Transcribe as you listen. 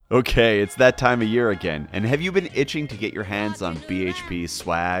Okay, it's that time of year again, and have you been itching to get your hands on BHP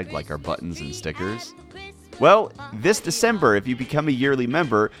swag like our buttons and stickers? Well, this December, if you become a yearly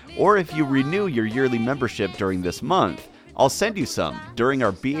member, or if you renew your yearly membership during this month, I'll send you some during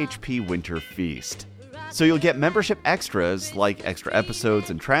our BHP Winter Feast. So you'll get membership extras like extra episodes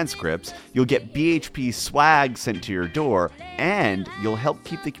and transcripts, you'll get BHP swag sent to your door, and you'll help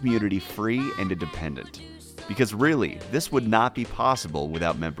keep the community free and independent. Because really, this would not be possible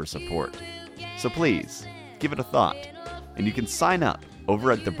without member support. So please, give it a thought. And you can sign up over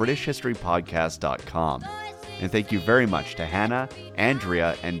at thebritishhistorypodcast.com. And thank you very much to Hannah,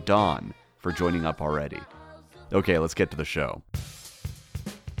 Andrea, and Dawn for joining up already. Okay, let's get to the show.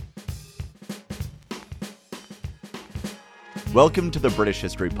 Welcome to the British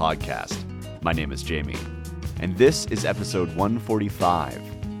History Podcast. My name is Jamie, and this is episode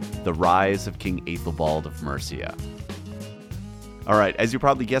 145. The Rise of King Aethelbald of Mercia. Alright, as you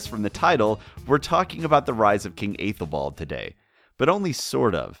probably guessed from the title, we're talking about the rise of King Aethelbald today, but only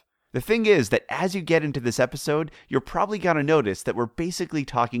sort of. The thing is that as you get into this episode, you're probably going to notice that we're basically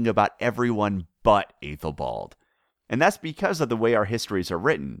talking about everyone but Aethelbald. And that's because of the way our histories are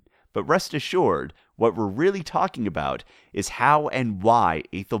written, but rest assured, what we're really talking about is how and why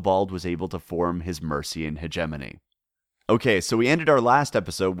Aethelbald was able to form his Mercian hegemony. Okay, so we ended our last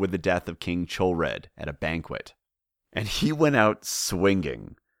episode with the death of King Ceolred at a banquet. And he went out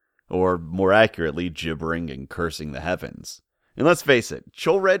swinging, or more accurately, gibbering and cursing the heavens. And let's face it,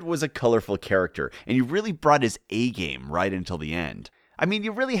 Ceolred was a colorful character, and he really brought his A-game right until the end. I mean,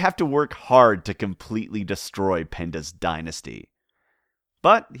 you really have to work hard to completely destroy Penda's dynasty.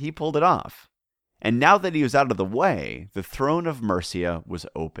 But he pulled it off. And now that he was out of the way, the throne of Mercia was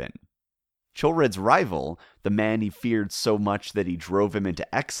open. Ceolred's rival, the man he feared so much that he drove him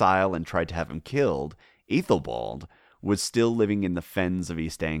into exile and tried to have him killed, Aethelbald, was still living in the fens of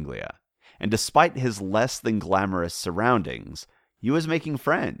East Anglia. And despite his less than glamorous surroundings, he was making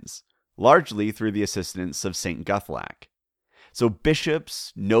friends, largely through the assistance of St. Guthlac. So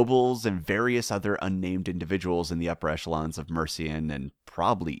bishops, nobles, and various other unnamed individuals in the upper echelons of Mercian and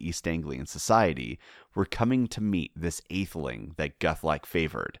probably East Anglian society were coming to meet this Aetheling that Guthlac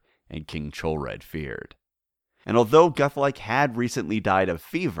favored and King Ceolred feared. And although Guthlac had recently died of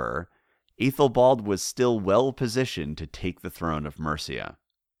fever, Aethelbald was still well positioned to take the throne of Mercia.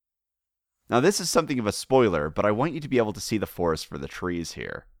 Now this is something of a spoiler, but I want you to be able to see the forest for the trees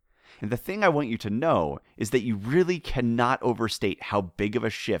here. And the thing I want you to know is that you really cannot overstate how big of a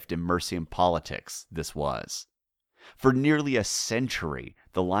shift in Mercian politics this was. For nearly a century,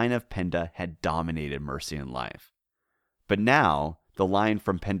 the line of Penda had dominated Mercian life. But now, the line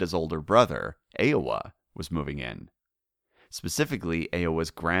from Penda's older brother, Eowa, was moving in. Specifically,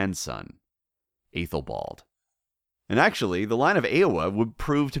 Eowa's grandson, Aethelbald. And actually, the line of Eowa would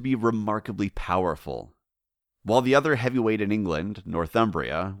prove to be remarkably powerful. While the other heavyweight in England,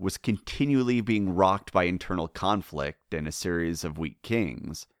 Northumbria, was continually being rocked by internal conflict and a series of weak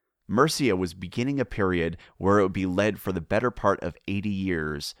kings, Mercia was beginning a period where it would be led for the better part of 80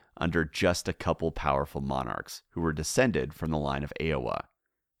 years under just a couple powerful monarchs who were descended from the line of Eowa,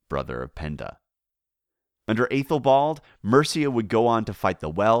 brother of Penda. Under Aethelbald, Mercia would go on to fight the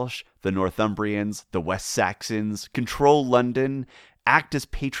Welsh, the Northumbrians, the West Saxons, control London, act as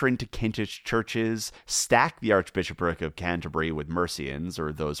patron to Kentish churches, stack the Archbishopric of Canterbury with Mercians,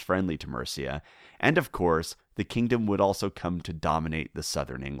 or those friendly to Mercia, and of course, the kingdom would also come to dominate the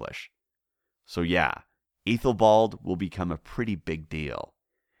southern English. So yeah, Aethelbald will become a pretty big deal.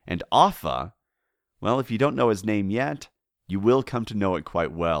 And Offa, well, if you don't know his name yet, you will come to know it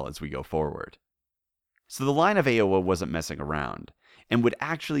quite well as we go forward. So the line of Eowa wasn't messing around, and would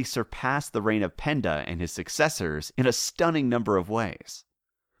actually surpass the reign of Penda and his successors in a stunning number of ways.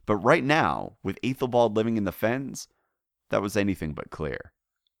 But right now, with Aethelbald living in the fens, that was anything but clear.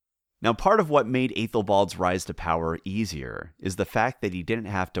 Now, part of what made Aethelbald's rise to power easier is the fact that he didn't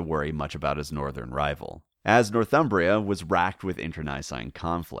have to worry much about his northern rival, as Northumbria was racked with internecine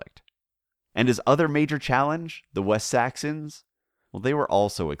conflict. And his other major challenge, the West Saxons, well, they were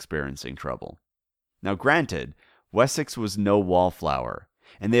also experiencing trouble. Now granted, Wessex was no wallflower,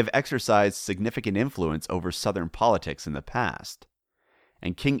 and they have exercised significant influence over southern politics in the past.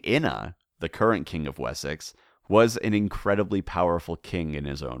 And King Inna, the current king of Wessex, was an incredibly powerful king in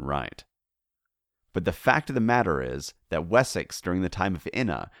his own right. But the fact of the matter is that Wessex during the time of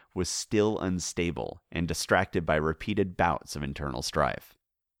Inna was still unstable and distracted by repeated bouts of internal strife.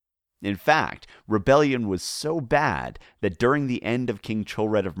 In fact, rebellion was so bad that during the end of King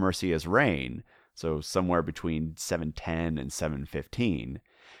Ceolred of Mercia's reign, so somewhere between 710 and 715,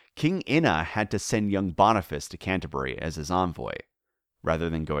 King Inna had to send young Boniface to Canterbury as his envoy. rather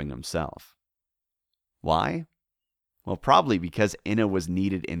than going himself. Why? Well, probably because Inna was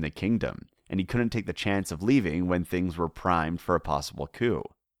needed in the kingdom, and he couldn't take the chance of leaving when things were primed for a possible coup.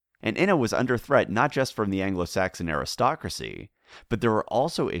 And Inna was under threat not just from the Anglo-Saxon aristocracy, but there were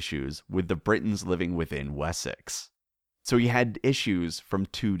also issues with the Britons living within Wessex. So he had issues from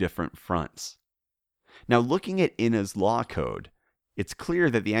two different fronts. Now, looking at Inna's law code, it's clear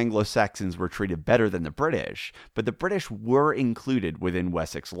that the Anglo-Saxons were treated better than the British, but the British were included within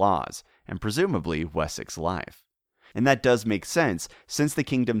Wessex laws, and presumably Wessex life. And that does make sense, since the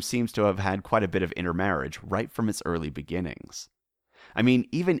kingdom seems to have had quite a bit of intermarriage right from its early beginnings. I mean,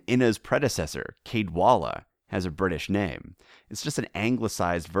 even Inna's predecessor, Caedwalla, has a British name. It's just an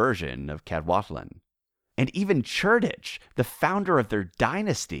anglicized version of Cadwallon. And even Cerdic, the founder of their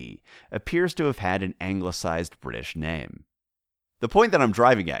dynasty, appears to have had an anglicized British name. The point that I'm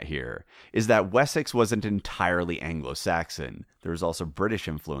driving at here is that Wessex wasn't entirely Anglo-Saxon. There was also British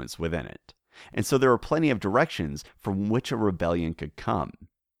influence within it. And so there were plenty of directions from which a rebellion could come.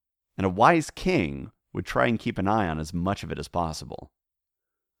 And a wise king would try and keep an eye on as much of it as possible.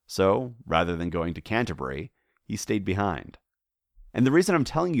 So, rather than going to Canterbury, he stayed behind. And the reason I'm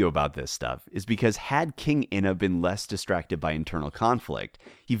telling you about this stuff is because had King Inna been less distracted by internal conflict,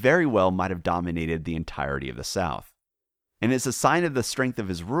 he very well might have dominated the entirety of the south. And it's a sign of the strength of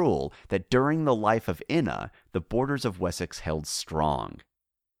his rule that during the life of Inna, the borders of Wessex held strong,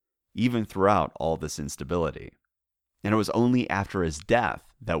 even throughout all this instability. And it was only after his death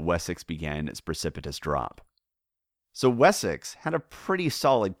that Wessex began its precipitous drop. So Wessex had a pretty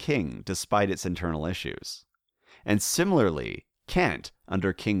solid king despite its internal issues. And similarly, Kent,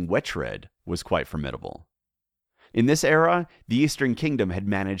 under King Wechred, was quite formidable. In this era, the Eastern Kingdom had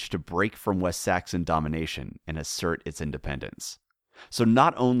managed to break from West Saxon domination and assert its independence. So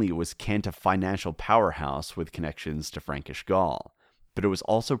not only was Kent a financial powerhouse with connections to Frankish Gaul, but it was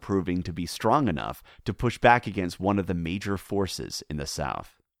also proving to be strong enough to push back against one of the major forces in the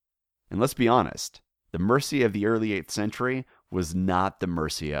south. And let's be honest, the Mercia of the early 8th century was not the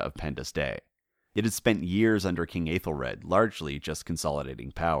Mercia of Penda's day. It had spent years under King Aethelred, largely just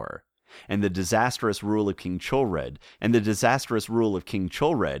consolidating power. And the disastrous rule of King Ceolred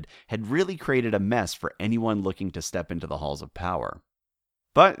had really created a mess for anyone looking to step into the halls of power.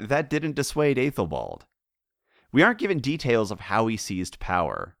 But that didn't dissuade Aethelbald. We aren't given details of how he seized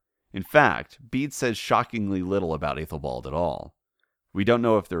power. In fact, Bede says shockingly little about Aethelbald at all. We don't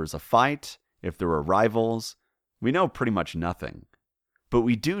know if there was a fight, if there were rivals. We know pretty much nothing. But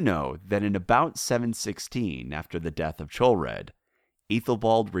we do know that in about 716, after the death of Ceolred,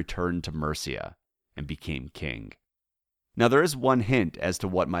 Aethelbald returned to Mercia and became king. Now there is one hint as to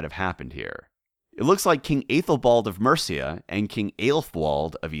what might have happened here. It looks like King Aethelbald of Mercia and King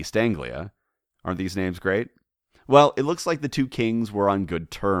AElfwald of East Anglia. Aren't these names great? Well, it looks like the two kings were on good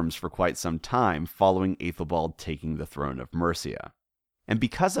terms for quite some time following Aethelbald taking the throne of Mercia. And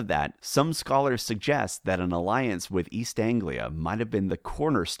because of that, some scholars suggest that an alliance with East Anglia might have been the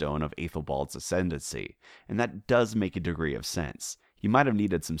cornerstone of Aethelbald's ascendancy, and that does make a degree of sense. He might have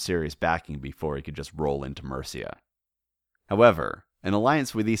needed some serious backing before he could just roll into Mercia. However, an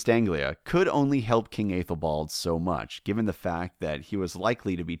alliance with East Anglia could only help King Aethelbald so much, given the fact that he was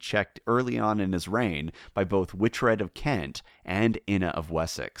likely to be checked early on in his reign by both Wechred of Kent and Inna of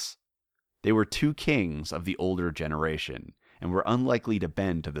Wessex. They were two kings of the older generation, and were unlikely to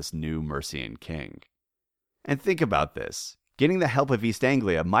bend to this new Mercian king. And think about this. Getting the help of East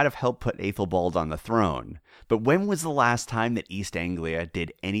Anglia might have helped put Aethelbald on the throne, but when was the last time that East Anglia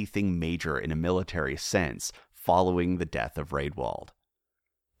did anything major in a military sense following the death of Raedwald?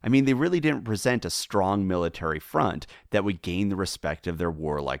 I mean, they really didn't present a strong military front that would gain the respect of their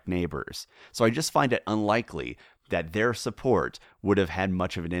warlike neighbors, so I just find it unlikely that their support would have had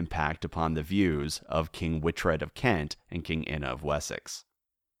much of an impact upon the views of King Wechred of Kent and King Inna of Wessex.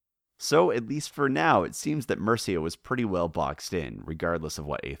 So, at least for now, it seems that Mercia was pretty well boxed in, regardless of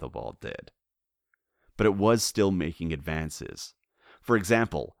what Aethelbald did. But it was still making advances. For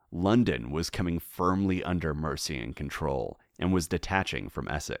example, London was coming firmly under Mercian control and was detaching from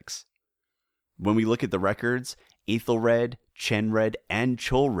Essex. When we look at the records, Aethelred, Cenred, and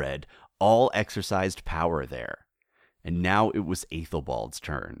Ceolred all exercised power there. And now it was Aethelbald's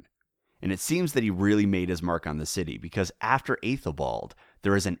turn. And it seems that he really made his mark on the city, because after Aethelbald,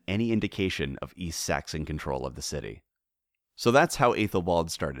 there isn't any indication of East Saxon control of the city. So that's how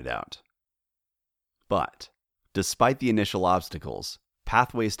Aethelbald started out. But, despite the initial obstacles,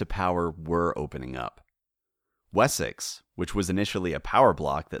 pathways to power were opening up. Wessex, which was initially a power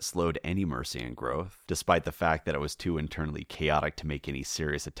block that slowed any Mercian growth, despite the fact that it was too internally chaotic to make any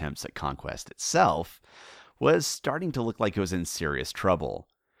serious attempts at conquest itself, was starting to look like it was in serious trouble,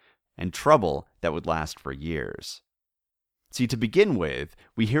 and trouble that would last for years. See, to begin with,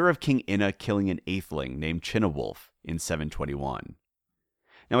 we hear of King Inna killing an atheling named Cynewulf in 721.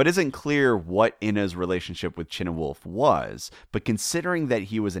 Now, it isn't clear what Inna's relationship with Cynewulf was, but considering that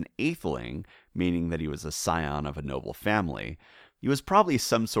he was an atheling, meaning that he was a scion of a noble family, he was probably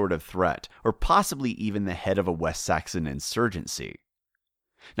some sort of threat, or possibly even the head of a West Saxon insurgency.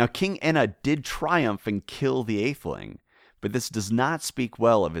 Now, King Inna did triumph and kill the atheling, but this does not speak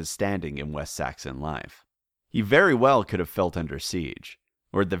well of his standing in West Saxon life. He very well could have felt under siege,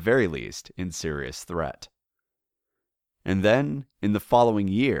 or at the very least, in serious threat. And then, in the following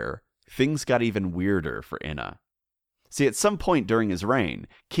year, things got even weirder for Inna. See, at some point during his reign,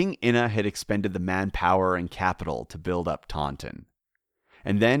 King Inna had expended the manpower and capital to build up Taunton.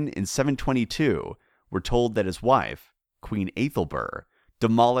 And then, in 722, we're told that his wife, Queen Aethelbald,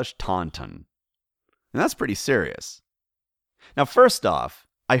 demolished Taunton. And that's pretty serious. Now, first off,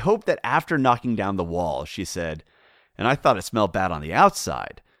 I hope that after knocking down the wall, she said, "And I thought it smelled bad on the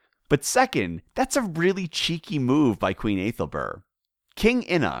outside." But second, that's a really cheeky move by Queen Aethelbald. King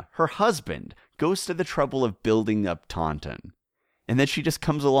Inna, her husband, goes to the trouble of building up Taunton, and then she just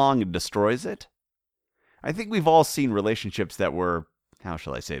comes along and destroys it? I think we've all seen relationships that were, how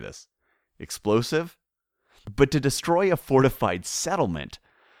shall I say this, explosive? But to destroy a fortified settlement,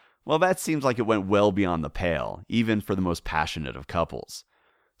 well, that seems like it went well beyond the pale, even for the most passionate of couples.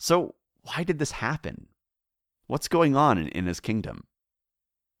 So, why did this happen? What's going on in Inna's kingdom?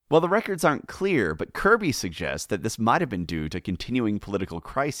 Well, the records aren't clear, but Kirby suggests that this might have been due to continuing political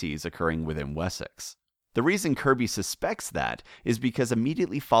crises occurring within Wessex. The reason Kirby suspects that is because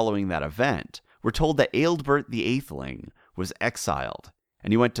immediately following that event, we're told that Ealdbert the Atheling was exiled,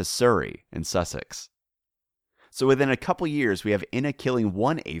 and he went to Surrey in Sussex. So within a couple years, we have Inna killing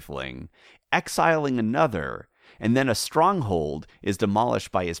one Atheling, exiling another, and then a stronghold is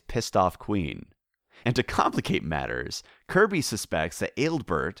demolished by his pissed-off queen. And to complicate matters, Kirby suspects that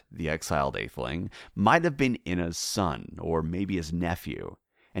Ealdbert, the exiled Atheling, might have been Inna's son, or maybe his nephew,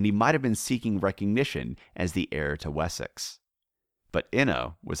 and he might have been seeking recognition as the heir to Wessex. But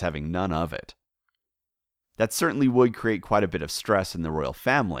Inna was having none of it. That certainly would create quite a bit of stress in the royal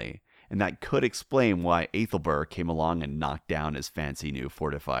family, and that could explain why Aethelbald came along and knocked down his fancy new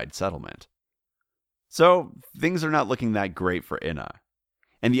fortified settlement. So, things are not looking that great for Inna.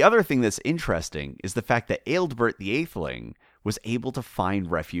 And the other thing that's interesting is the fact that Ealdbert the Atheling was able to find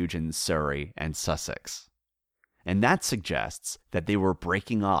refuge in Surrey and Sussex. And that suggests that they were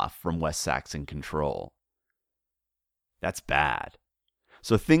breaking off from West Saxon control. That's bad.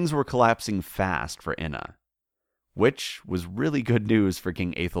 So things were collapsing fast for Inna, which was really good news for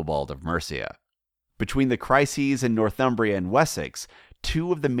King Aethelbald of Mercia. Between the crises in Northumbria and Wessex,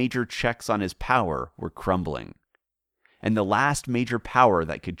 two of the major checks on his power were crumbling. And the last major power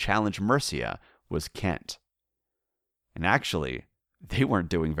that could challenge Mercia was Kent. And actually, they weren't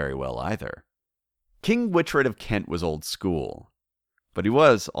doing very well either. King Wictred of Kent was old school, but he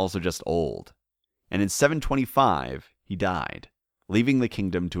was also just old. And in 725, he died, leaving the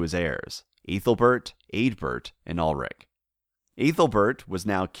kingdom to his heirs, Aethelbert, Eadbert, and Ulrich. Aethelbert was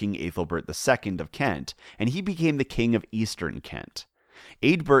now King Aethelbert II of Kent, and he became the king of eastern Kent.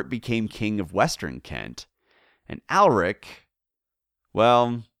 Eadbert became king of western Kent, and Ulrich,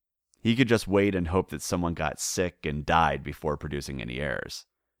 well, he could just wait and hope that someone got sick and died before producing any heirs.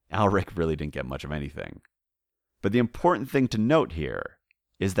 Ulrich really didn't get much of anything. But the important thing to note here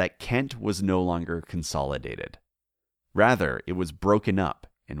is that Kent was no longer consolidated. Rather, it was broken up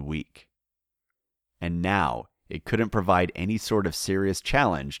and weak. And now, it couldn't provide any sort of serious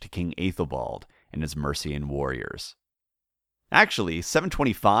challenge to King Aethelbald and his Mercian warriors. Actually,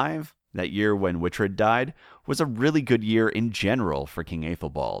 725, that year when Wictred died, was a really good year in general for King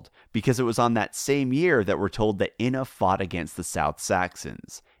Aethelbald, because it was on that same year that we're told that Inna fought against the South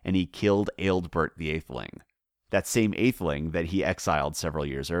Saxons, and he killed Ealdbert the Atheling, that same Atheling that he exiled several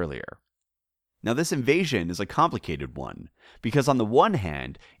years earlier. Now, this invasion is a complicated one, because on the one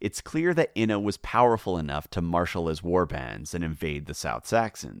hand, it's clear that Inna was powerful enough to marshal his warbands and invade the South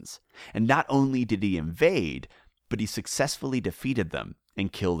Saxons. And not only did he invade, but he successfully defeated them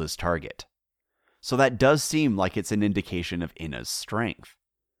and killed his target. So that does seem like it's an indication of Inna's strength.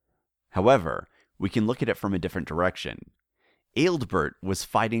 However, we can look at it from a different direction. Ealdbert was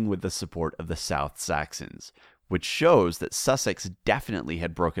fighting with the support of the South Saxons, which shows that Sussex definitely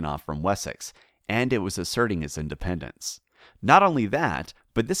had broken off from Wessex, and it was asserting its independence. Not only that,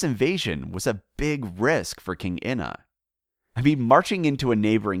 but this invasion was a big risk for King Inna. I mean, marching into a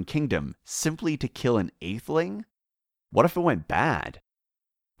neighboring kingdom simply to kill an Atheling? What if it went bad?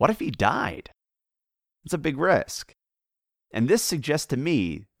 What if he died? It's a big risk. And this suggests to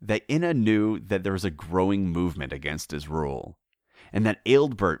me that Inna knew that there was a growing movement against his rule, and that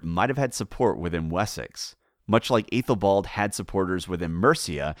Ealdbert might have had support within Wessex, much like Aethelbald had supporters within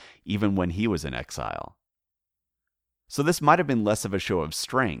Mercia even when he was in exile. So this might have been less of a show of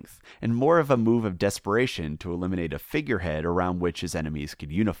strength, and more of a move of desperation to eliminate a figurehead around which his enemies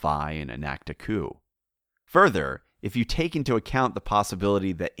could unify and enact a coup. Further, if you take into account the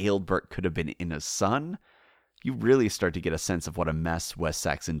possibility that Ealdbert could have been Inna's son, you really start to get a sense of what a mess West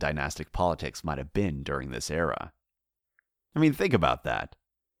Saxon dynastic politics might have been during this era. I mean, think about that.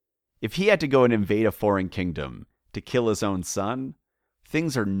 If he had to go and invade a foreign kingdom to kill his own son,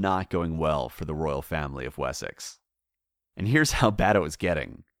 things are not going well for the royal family of Wessex. And here's how bad it was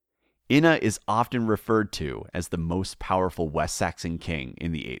getting. Inna is often referred to as the most powerful West Saxon king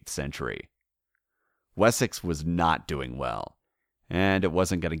in the 8th century. Wessex was not doing well, and it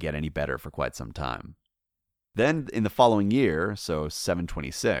wasn't going to get any better for quite some time. Then, in the following year, so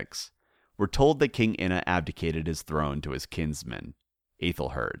 726, we're told that King Inna abdicated his throne to his kinsman,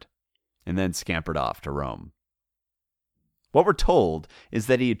 Aethelherd, and then scampered off to Rome. What we're told is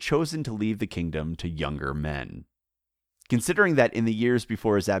that he had chosen to leave the kingdom to younger men. Considering that in the years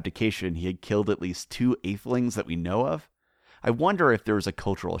before his abdication he had killed at least 2 Aethelings that we know of, I wonder if there was a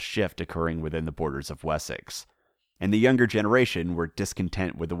cultural shift occurring within the borders of Wessex, and the younger generation were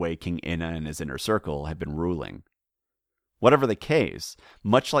discontent with the way King Inna and his inner circle had been ruling. Whatever the case,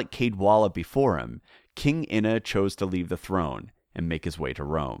 much like Caedwalla before him, King Inna chose to leave the throne and make his way to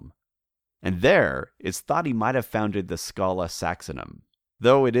Rome. And there, it's thought he might have founded the Scala Saxonum,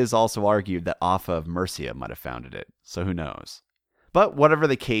 though it is also argued that Offa of Mercia might have founded it, so who knows. But whatever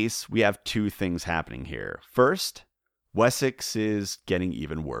the case, we have 2 things happening here. First, Wessex is getting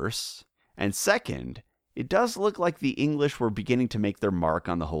even worse, and second, it does look like the English were beginning to make their mark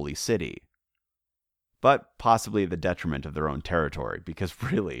on the Holy City. But possibly at the detriment of their own territory, because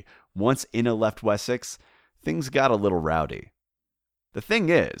really, once Inna left Wessex, things got a little rowdy. The thing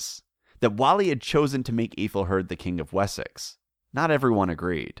is, that while he had chosen to make Aethelherd the king of Wessex, not everyone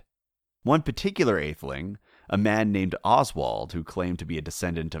agreed. One particular Aetheling, a man named Oswald, who claimed to be a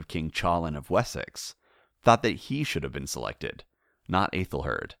descendant of King Ceawlin of Wessex, thought that he should have been selected, not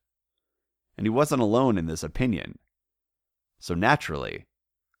Aethelherd. And he wasn't alone in this opinion. So naturally,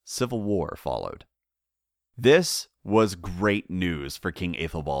 civil war followed. This was great news for King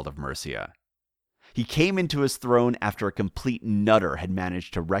Aethelbald of Mercia. He came into his throne after a complete nutter had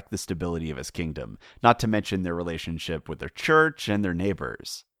managed to wreck the stability of his kingdom, not to mention their relationship with their church and their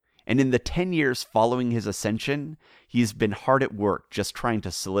neighbors. And in the 10 years following his ascension, he's been hard at work just trying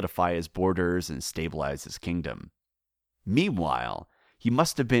to solidify his borders and stabilize his kingdom. Meanwhile, he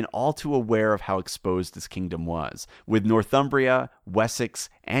must have been all too aware of how exposed his kingdom was, with Northumbria, Wessex,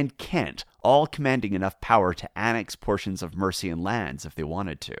 and Kent all commanding enough power to annex portions of Mercian lands if they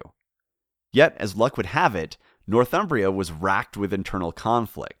wanted to. Yet, as luck would have it, Northumbria was racked with internal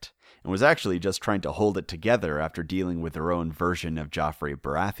conflict, and was actually just trying to hold it together after dealing with their own version of Joffrey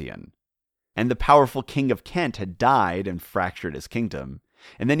Baratheon. And the powerful king of Kent had died and fractured his kingdom,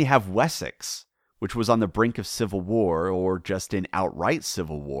 and then you have Wessex, which was on the brink of civil war, or just in outright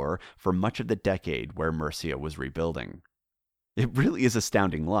civil war, for much of the decade where Mercia was rebuilding. It really is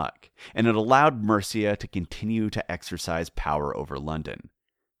astounding luck, and it allowed Mercia to continue to exercise power over London,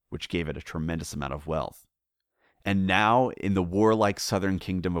 which gave it a tremendous amount of wealth. And now, in the warlike southern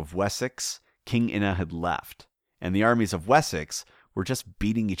kingdom of Wessex, King Inna had left, and the armies of Wessex were just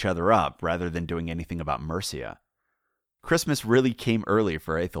beating each other up rather than doing anything about Mercia. Christmas really came early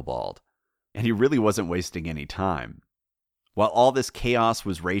for Aethelbald, and he really wasn't wasting any time. While all this chaos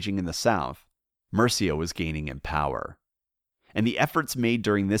was raging in the south, Mercia was gaining in power. And the efforts made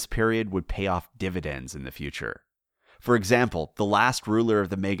during this period would pay off dividends in the future. For example, the last ruler of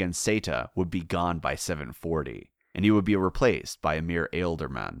the Magan Seta would be gone by 740, and he would be replaced by a mere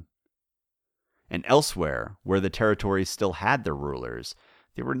ealdorman. And elsewhere, where the territories still had their rulers,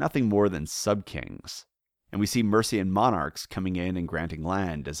 they were nothing more than sub-kings. And we see Mercian monarchs coming in and granting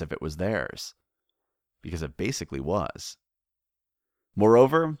land as if it was theirs. Because it basically was.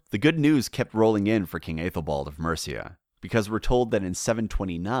 Moreover, the good news kept rolling in for King Aethelbald of Mercia, because we're told that in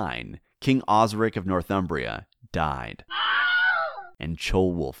 729, King Osric of Northumbria died, and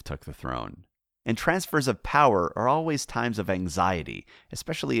Ceolwulf took the throne. And transfers of power are always times of anxiety,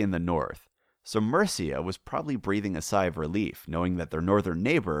 especially in the north. So Mercia was probably breathing a sigh of relief, knowing that their northern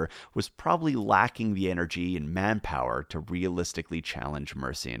neighbor was probably lacking the energy and manpower to realistically challenge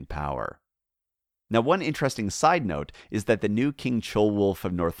Mercian power. Now, one interesting side note is that the new King Ceolwulf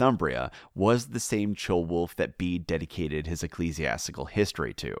of Northumbria was the same Ceolwulf that Bede dedicated his ecclesiastical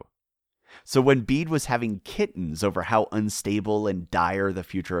history to. So when Bede was having kittens over how unstable and dire the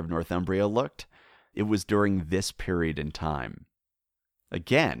future of Northumbria looked, it was during this period in time.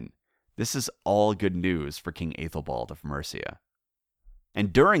 Again, this is all good news for King Aethelbald of Mercia.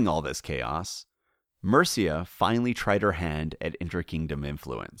 And during all this chaos, Mercia finally tried her hand at interkingdom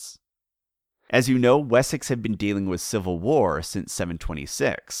influence. As you know, Wessex had been dealing with civil war since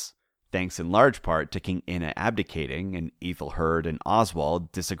 726, thanks in large part to King Inna abdicating and Ethelherd and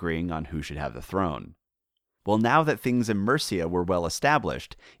Oswald disagreeing on who should have the throne. Well, now that things in Mercia were well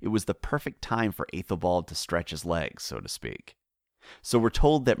established, it was the perfect time for Aethelbald to stretch his legs, so to speak. So we're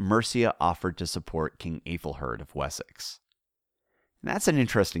told that Mercia offered to support King Ethelherd of Wessex. And that's an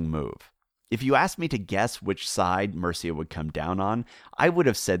interesting move. If you asked me to guess which side Mercia would come down on, I would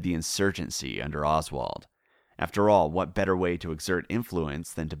have said the insurgency under Oswald. After all, what better way to exert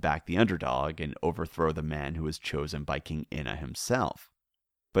influence than to back the underdog and overthrow the man who was chosen by King Inna himself?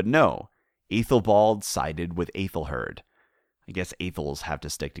 But no, Aethelbald sided with Ethelherd. I guess Aethels have to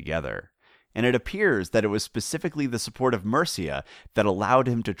stick together. And it appears that it was specifically the support of Mercia that allowed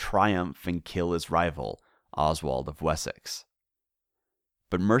him to triumph and kill his rival, Oswald of Wessex.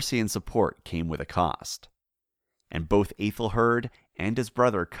 But Mercian support came with a cost, and both Ethelherd and his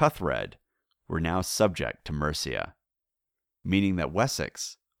brother Cuthred were now subject to Mercia, meaning that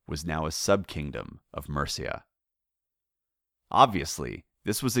Wessex was now a subkingdom of Mercia. Obviously,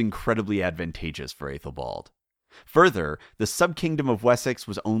 this was incredibly advantageous for Aethelbald. Further, the subkingdom of Wessex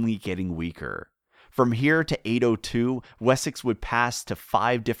was only getting weaker. From here to 802, Wessex would pass to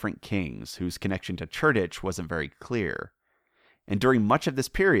 5 different kings whose connection to Cerdic wasn't very clear. And during much of this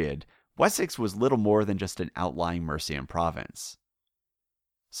period, Wessex was little more than just an outlying Mercian province.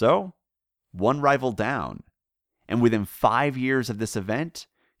 So, one rival down, and within 5 years of this event,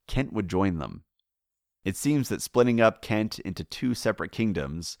 Kent would join them. It seems that splitting up Kent into 2 separate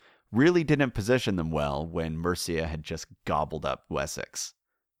kingdoms really didn't position them well when Mercia had just gobbled up Wessex.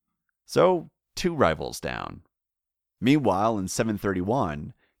 So, 2 rivals down. Meanwhile, in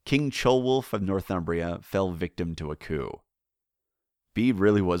 731, King Ceolwulf of Northumbria fell victim to a coup. Bede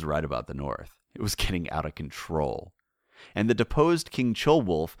really was right about the north. It was getting out of control. And the deposed King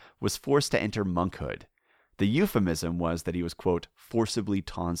Ceolwulf was forced to enter monkhood. The euphemism was that he was, quote, forcibly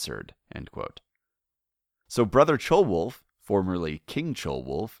tonsured, end quote. So brother Ceolwulf, formerly King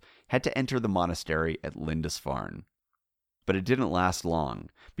Ceolwulf, had to enter the monastery at Lindisfarne. But it didn't last long,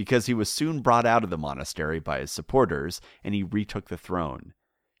 because he was soon brought out of the monastery by his supporters, and he retook the throne,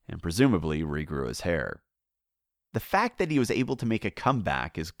 and presumably regrew his hair. The fact that he was able to make a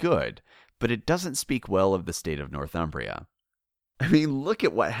comeback is good, but it doesn't speak well of the state of Northumbria. I mean, look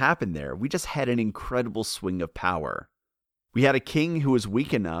at what happened there. We just had an incredible swing of power. We had a king who was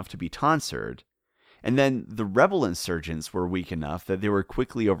weak enough to be tonsured, and then the rebel insurgents were weak enough that they were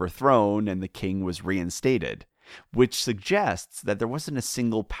quickly overthrown and the king was reinstated, which suggests that there wasn't a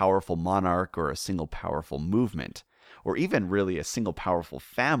single powerful monarch or a single powerful movement, or even really a single powerful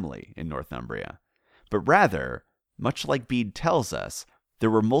family in Northumbria, but rather, much like Bede tells us, there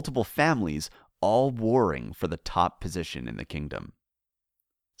were multiple families all warring for the top position in the kingdom.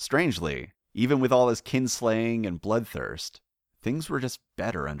 Strangely, even with all his kinslaying and bloodthirst, things were just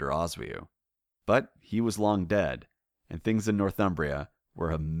better under Oswiu. But he was long dead, and things in Northumbria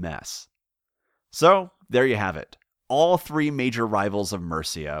were a mess. So, there you have it. All 3 major rivals of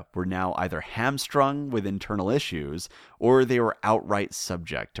Mercia were now either hamstrung with internal issues, or they were outright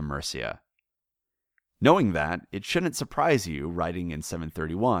subject to Mercia. Knowing that, it shouldn't surprise you, writing in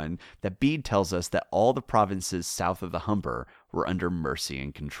 731, that Bede tells us that all the provinces south of the Humber were under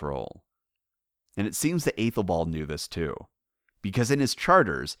Mercian control. And it seems that Aethelbald knew this too, because in his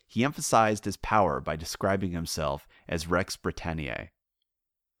charters, he emphasized his power by describing himself as Rex Britanniae.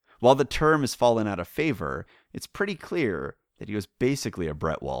 While the term has fallen out of favor, it's pretty clear that he was basically a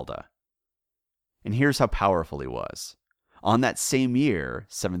Bretwalda. And here's how powerful he was. On that same year,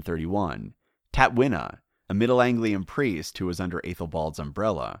 731, Tatwina, a Middle Anglian priest who was under Aethelbald's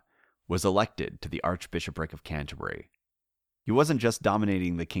umbrella, was elected to the Archbishopric of Canterbury. He wasn't just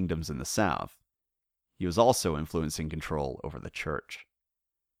dominating the kingdoms in the south, he was also influencing control over the church.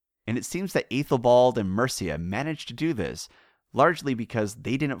 And it seems that Aethelbald and Mercia managed to do this largely because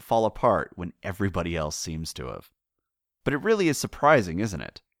they didn't fall apart when everybody else seems to have. But it really is surprising, isn't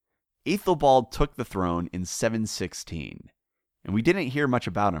it? Aethelbald took the throne in 716, and we didn't hear much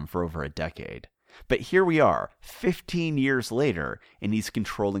about him for over a decade. But here we are, 15 years later, and he's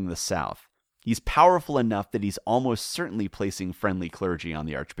controlling the south. He's powerful enough that he's almost certainly placing friendly clergy on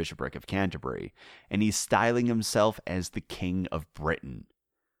the Archbishopric of Canterbury, and he's styling himself as the King of Britain.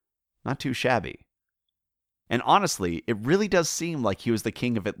 Not too shabby. And honestly, it really does seem like he was the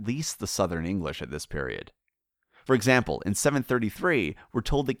king of at least the southern English at this period. For example, in 733, we're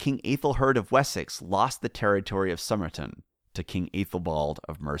told that King Aethelherd of Wessex lost the territory of Somerton to King Aethelbald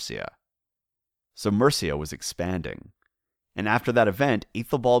of Mercia. So Mercia was expanding. And after that event,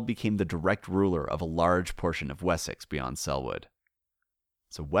 Aethelbald became the direct ruler of a large portion of Wessex beyond Selwood.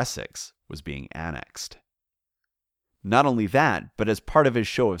 So Wessex was being annexed. Not only that, but as part of his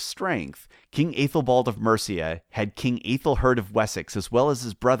show of strength, King Aethelbald of Mercia had King Aethelherd of Wessex as well as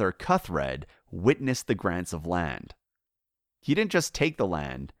his brother Cuthred witness the grants of land. He didn't just take the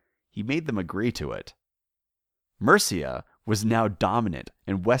land, he made them agree to it. Mercia was now dominant,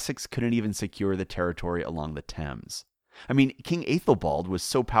 and Wessex couldn't even secure the territory along the Thames. I mean, King Aethelbald was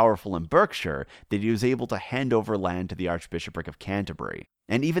so powerful in Berkshire that he was able to hand over land to the Archbishopric of Canterbury.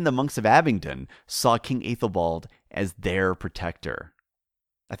 And even the monks of Abingdon saw King Aethelbald as their protector.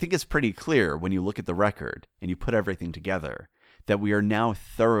 I think it's pretty clear when you look at the record and you put everything together that we are now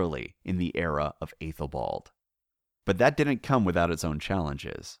thoroughly in the era of Aethelbald. But that didn't come without its own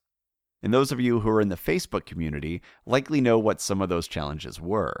challenges. And those of you who are in the Facebook community likely know what some of those challenges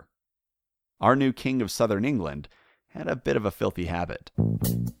were. Our new king of southern England had a bit of a filthy habit.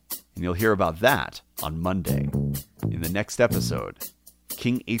 And you'll hear about that on Monday. In the next episode,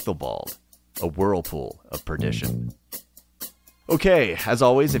 King Aethelbald, a whirlpool of perdition. Okay, as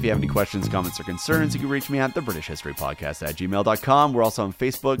always, if you have any questions, comments, or concerns, you can reach me at thebritishhistorypodcast@gmail.com. We're also on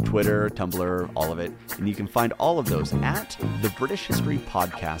Facebook, Twitter, Tumblr, all of it. And you can find all of those at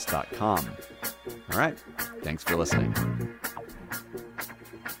thebritishhistorypodcast.com. All right, thanks for listening.